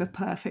idea of a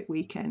perfect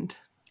weekend?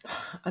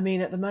 I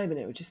mean, at the moment,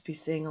 it would just be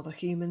seeing other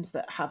humans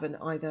that haven't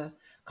either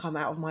come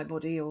out of my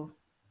body or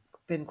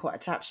been quite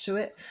attached to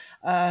it.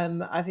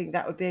 I think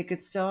that would be a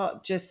good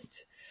start.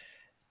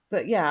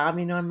 But yeah, I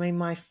mean,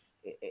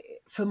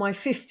 for my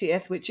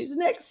 50th, which is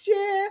next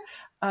year,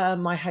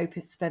 my hope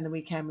is to spend the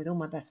weekend with all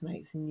my best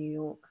mates in New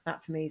York.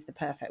 That for me is the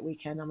perfect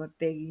weekend. I'm a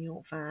big New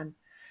York fan.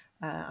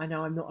 I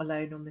know I'm not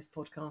alone on this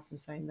podcast in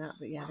saying that,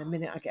 but yeah, the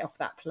minute I get off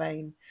that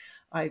plane,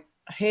 I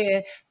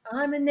hear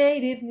I'm a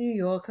native New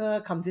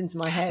Yorker comes into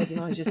my head, and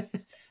I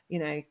just,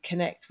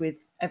 connect with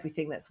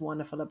everything that's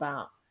wonderful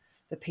about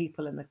the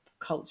people and the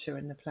culture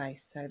and the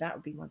place. So that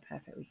would be my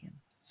perfect weekend.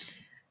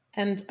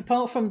 And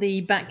apart from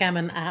the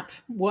backgammon app,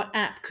 what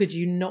app could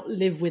you not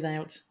live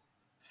without?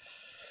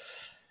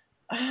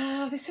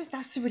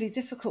 That's a really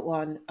difficult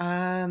one.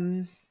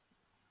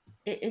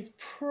 It is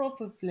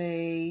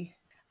probably,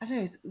 I don't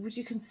know. Would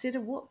you consider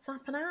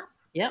WhatsApp an app?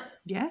 Yep.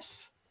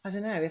 Yes. I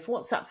don't know if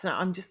WhatsApp's an app.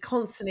 I'm just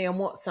constantly on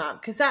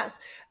WhatsApp because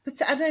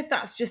but I don't know if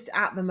that's just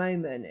at the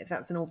moment, if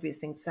that's an obvious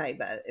thing to say,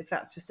 but if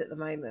that's just at the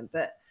moment.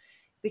 But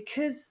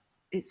because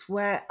it's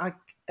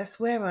that's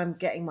where I'm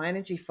getting my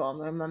energy from.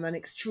 I'm an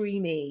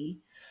extreme E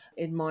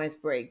in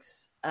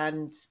Myers-Briggs,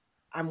 and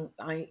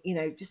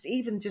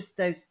just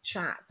those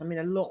chats. I'm in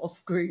a lot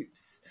of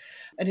groups,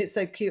 and it's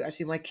so cute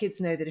actually. My kids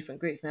know the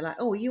different groups, and they're like,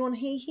 "Oh, are you on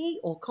Hee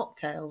or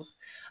cocktails,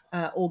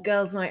 or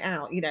girls' night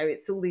out?"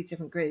 It's all these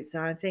different groups,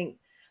 and I think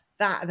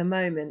that at the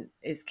moment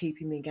is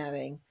keeping me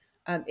going.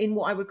 In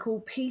what I would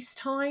call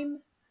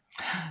peacetime,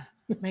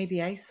 maybe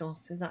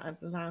ASOS. Is that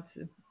allowed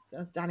to?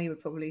 Danny would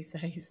probably say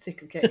he's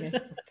sick of getting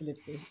ASOS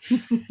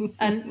deliveries.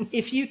 And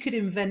if you could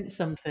invent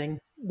something,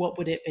 what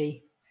would it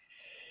be?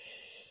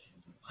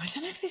 I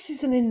don't know if this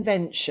is an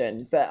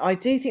invention, but I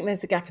do think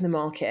there's a gap in the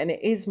market, and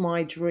it is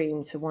my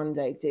dream to one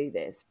day do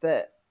this.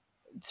 But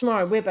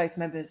tomorrow, we're both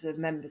members of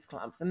members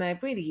clubs, and they're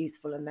really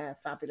useful and they're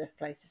fabulous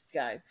places to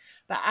go.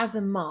 But as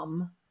a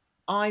mum,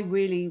 I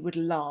really would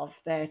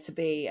love there to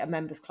be a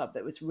members club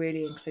that was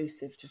really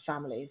inclusive to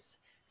families.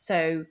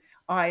 So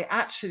I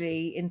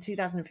actually, in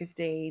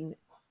 2015,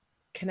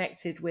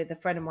 connected with a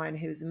friend of mine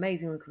who's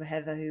amazing, woman called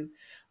Heather, who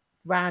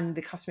ran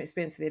the customer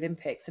experience for the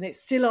Olympics. And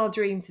it's still our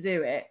dream to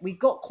do it. We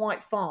got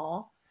quite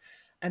far,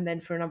 and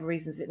then for a number of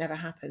reasons it never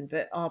happened.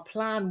 But our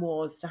plan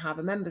was to have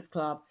a members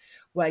club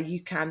where you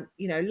can,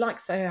 like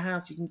Soho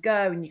House, you can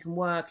go and you can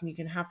work and you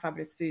can have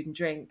fabulous food and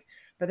drink.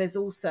 But there's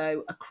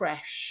also a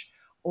creche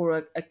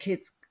or a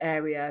kids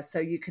area. So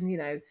you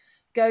can,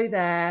 go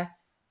there,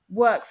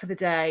 work for the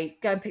day,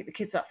 go and pick the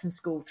kids up from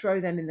school,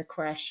 throw them in the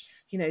creche.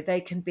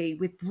 They can be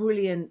with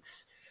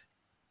brilliant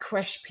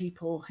creche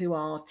people who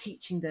are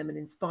teaching them and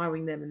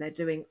inspiring them, and they're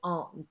doing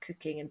art and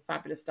cooking and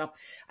fabulous stuff.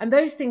 And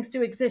those things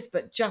do exist,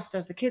 but just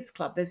as the kids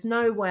club, there's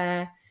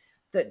nowhere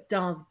that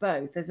does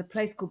both. There's a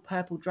place called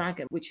Purple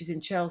Dragon, which is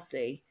in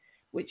Chelsea,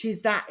 which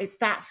is it's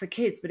that for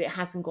kids, but it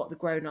hasn't got the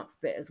grown-ups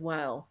bit as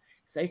well.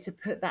 So to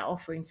put that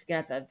offering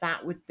together,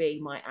 that would be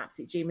my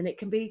absolute dream. And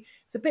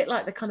it's a bit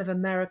like the kind of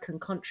American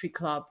country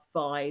club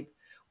vibe,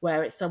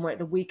 where it's somewhere at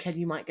the weekend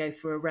you might go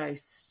for a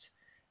roast,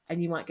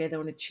 and you might go there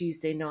on a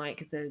Tuesday night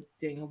because they're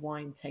doing a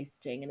wine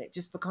tasting, and it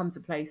just becomes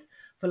a place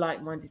for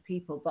like-minded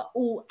people, but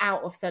all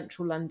out of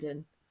central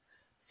London.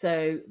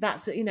 So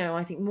that's,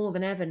 I think more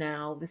than ever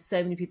now, there's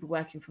so many people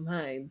working from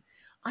home.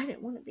 I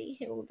don't want to be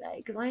here all day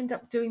because I end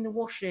up doing the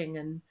washing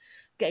and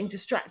getting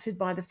distracted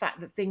by the fact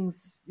that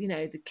things,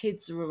 the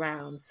kids are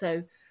around.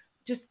 So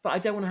but I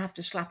don't want to have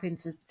to schlap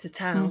into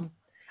town.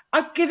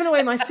 I've given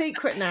away my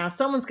secret now.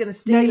 Someone's going to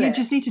steal it. No, you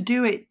just need to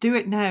do it. Do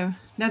it now.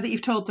 Now that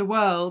you've told the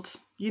world,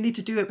 you need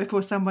to do it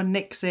before someone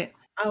nicks it.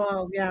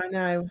 Oh, yeah, I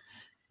know.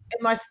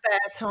 In my spare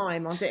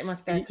time. I'll do it in my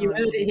spare time. You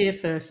heard it here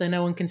first, so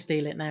no one can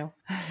steal it now.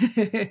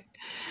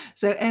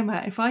 So,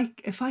 Emma, if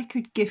I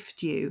could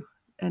gift you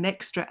an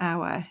extra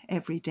hour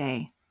every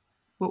day,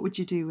 what would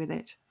you do with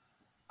it?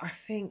 I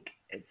think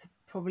it's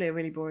probably a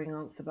really boring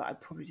answer, but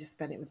I'd probably just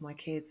spend it with my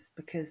kids,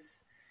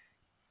 because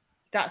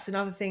that's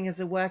another thing. As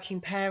a working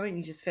parent,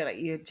 you just feel like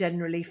you're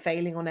generally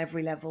failing on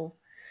every level.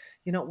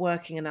 You're not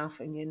working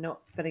enough and you're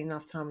not spending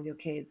enough time with your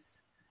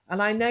kids.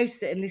 And I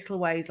noticed it in little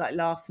ways. Like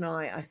last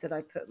night, I said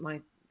I'd put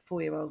my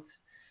 4-year-old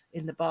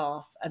in the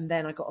bath, and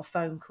then I got a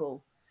phone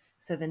call.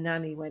 So the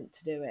nanny went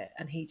to do it,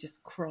 and he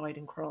just cried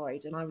and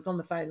cried. And I was on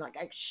the phone like,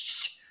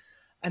 shh.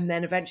 And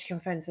then eventually came on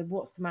the phone and said,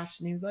 "What's the matter?"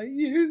 And he was like,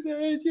 "You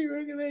said you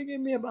were going to give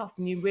me a bath."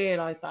 And you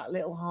realise that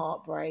little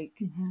heartbreak.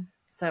 Mm-hmm.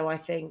 So I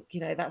think,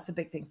 that's a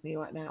big thing for me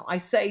right now. I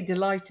say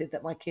delighted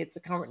that my kids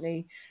are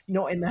currently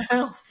not in the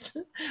house.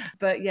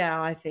 But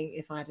yeah, I think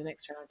if I had an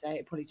extra hour a day,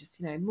 it'd probably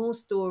just, more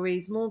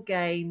stories, more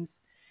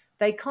games.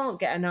 They can't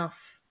get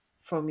enough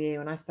from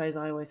you. And I suppose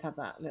I always have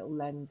that little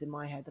lens in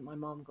my head that my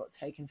mum got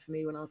taken from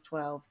me when I was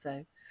 12.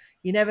 So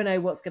you never know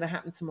what's going to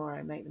happen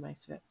tomorrow. Make the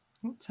most of it.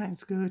 That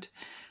sounds good.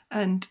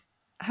 And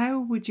how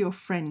would your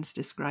friends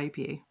describe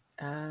you?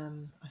 I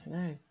don't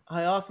know.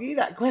 I ask you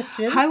that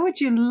question. How would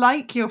you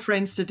like your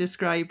friends to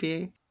describe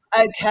you?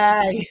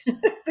 Okay.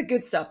 The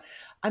good stuff.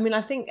 I mean,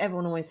 I think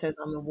everyone always says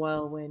I'm a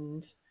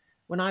whirlwind.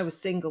 When I was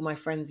single, my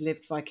friends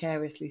lived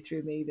vicariously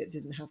through me that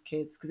didn't have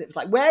kids, because it was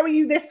like, where are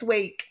you this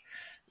week?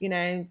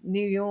 New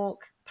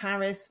York,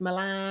 Paris,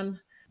 Milan.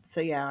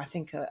 So yeah, I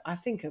think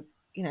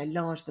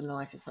larger than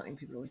life is something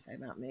people always say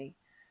about me.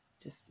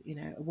 Just,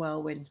 a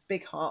whirlwind,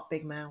 big heart,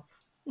 big mouth.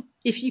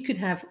 If you could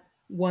have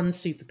one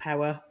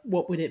superpower,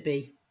 what would it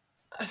be?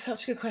 That's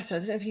such a good question. I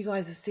don't know if you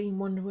guys have seen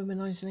Wonder Woman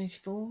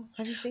 1984.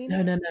 Have you seen No,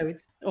 it? no,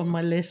 it's on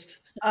my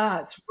list.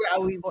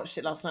 We watched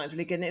it last night. It's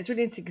really good. And it's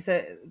really interesting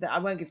because I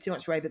won't give too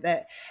much away,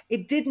 but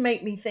it did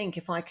make me think,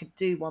 if I could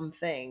do one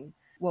thing,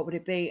 what would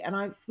it be?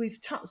 And we've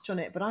touched on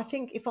it, but I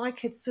think if I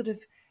could sort of,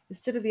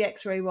 instead of the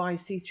X-ray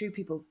eyes, see through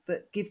people,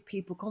 but give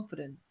people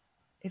confidence.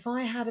 If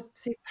I had a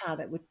superpower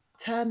that would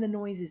turn the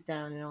noises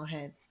down in our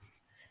heads,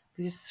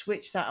 could just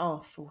switch that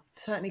off or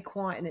certainly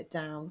quieten it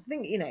down. I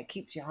think, it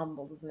keeps you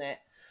humble, doesn't it?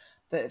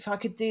 But if I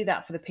could do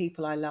that for the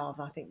people I love,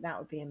 I think that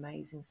would be an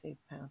amazing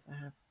superpower to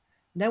have.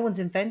 No one's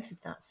invented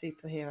that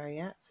superhero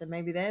yet, so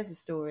maybe there's a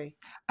story.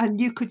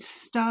 And you could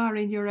star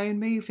in your own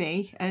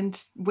movie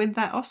and win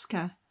that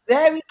Oscar.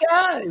 There we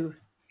go.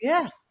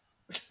 Yeah.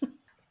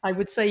 I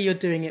would say you're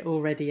doing it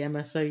already,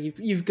 Emma. So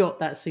you've got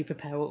that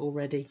superpower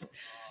already.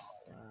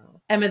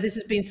 Wow. Emma, this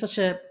has been such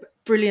a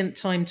brilliant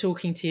time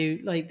talking to you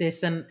like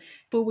this. And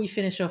before we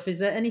finish off, is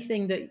there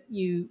anything that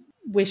you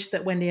wish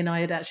that Wendy and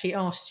I had actually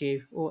asked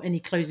you, or any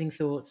closing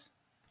thoughts?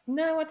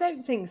 No, I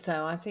don't think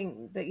so. I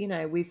think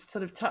that, we've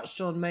sort of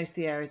touched on most of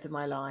the areas of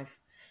my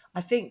life.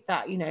 I think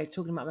that,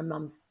 talking about my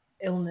mum's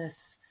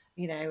illness,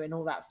 and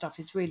all that stuff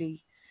is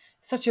really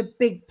such a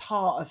big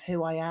part of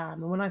who I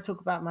am. And when I talk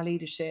about my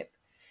leadership,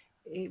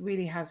 it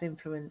really has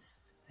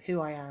influenced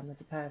who I am as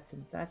a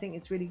person. So I think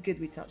it's really good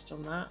we touched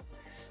on that.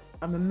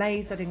 I'm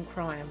amazed I didn't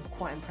cry. I'm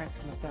quite impressed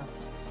with myself.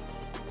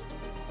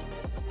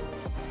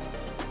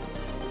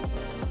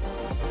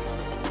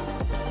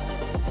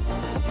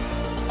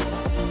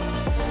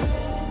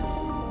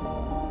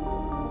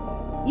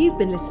 You've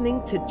been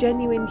listening to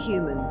Genuine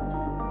Humans,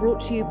 brought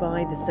to you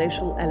by The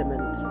Social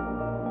Element.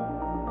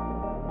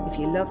 If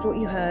you loved what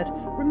you heard,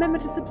 remember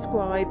to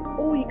subscribe,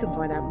 or you can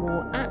find out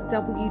more at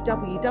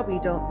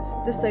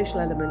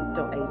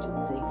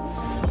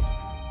www.thesocialelement.agency.